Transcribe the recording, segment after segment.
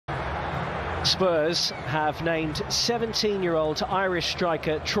Spurs have named 17-year-old Irish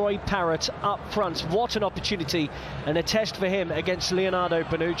striker Troy Parrott up front. What an opportunity and a test for him against Leonardo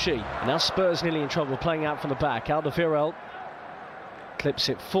Bonucci. Now Spurs nearly in trouble, playing out from the back. Alderweireld clips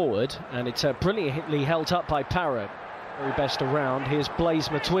it forward and it's brilliantly held up by Parrott. Very best around. Here's Blaise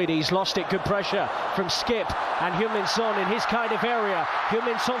Matuidi. He's lost it. Good pressure from Skip and Heung-min Son in his kind of area.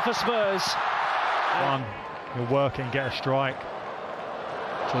 Heung-min Son for Spurs. He'll work and get a strike.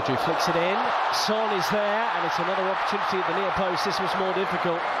 Georgiou flicks it in, Son is there, and it's another opportunity at the near post. This was more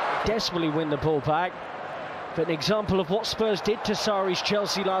difficult. Desperately win the ball back. But an example of what Spurs did to Sarri's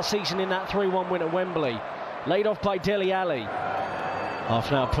Chelsea last season in that 3-1 win at Wembley. Laid off by Dele Alli. Half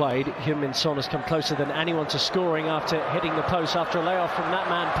an hour played, Heung-min Son has come closer than anyone to scoring after hitting the post after a layoff from that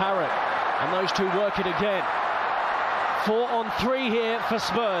man Parrott. And those two work it again. 4 on 3 here for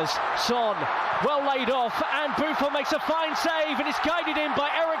Spurs. Son, well laid off, and Buffon makes a fine save, and it's guided in by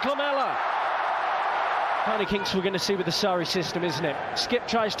Eric Lamela. Kind of kinks we're going to see with the Sarri system, isn't it? Skip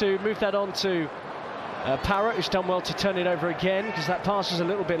tries to move that on to Parrott, who's done well to turn it over again, because that pass was a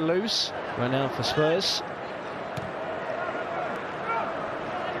little bit loose. Right now for Spurs.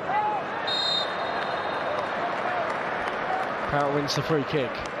 Parrott wins the free kick.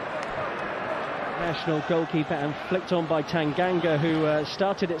 National goalkeeper and flicked on by Tanganga, who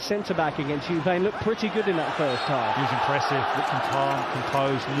started at centre-back against Juve and looked pretty good in that first half. He was impressive, looking calm,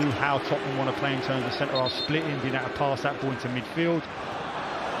 composed, knew how Tottenham want to play in terms of centre-half splitting, being able to pass that ball into midfield.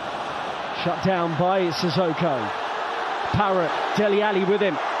 Shut down by Sissoko. Parrott, Dele Alli with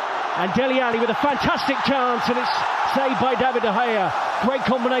him. And Dele Alli with a fantastic chance, and it's saved by David De Gea. Great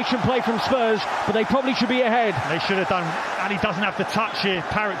combination play from Spurs, but they probably should be ahead. They should have done. Ali doesn't have the touch here.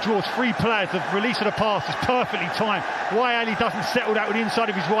 Parrott draws 3 players. The release of the pass is perfectly timed. Why Ali doesn't settle that with the inside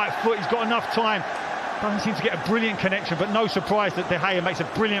of his right foot? He's got enough time. Doesn't seem to get a brilliant connection, but no surprise that De Gea makes a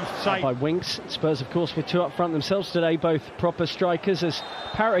brilliant save. By Winks. Spurs, of course, with 2 up front themselves today, both proper strikers, as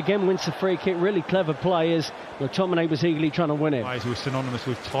Parrott again wins the free kick. Really clever play as McTominay was eagerly trying to win it. Guys who are synonymous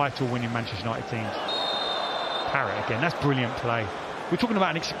with title-winning Manchester United teams. Parrott again, that's brilliant play. We're talking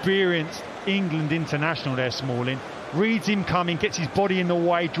about an experienced England international there, Smalling. Reads him coming, gets his body in the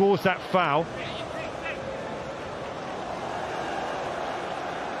way, draws that foul.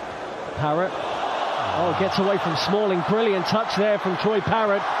 Parrott. Oh, gets away from Smalling. Brilliant touch there from Troy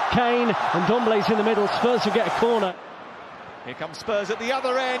Parrott. Kane and Domblé's in the middle. Spurs will get a corner. Here comes Spurs at the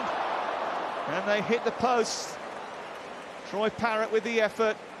other end. And they hit the post. Troy Parrott with the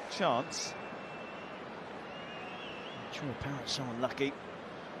effort. Chance. Troy Parrott so unlucky.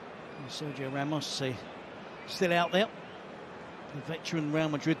 Sergio Ramos still out there. The veteran Real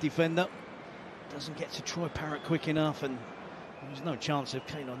Madrid defender doesn't get to Troy Parrott quick enough, and there's no chance of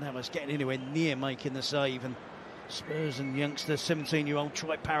Keylor Navas getting anywhere near making the save. And Spurs and youngster 17-year-old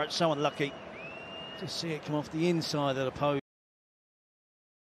Troy Parrott so unlucky to see it come off the inside of the post.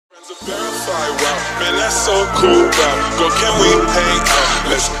 Man, that's so cool, bro. Go, can we hang out?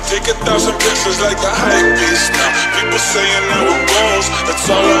 Let's take 1,000 pictures like a hype beast now. People saying that we're goals. That's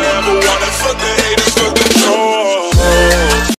all I ever wanted. Fuck the haters, fuck the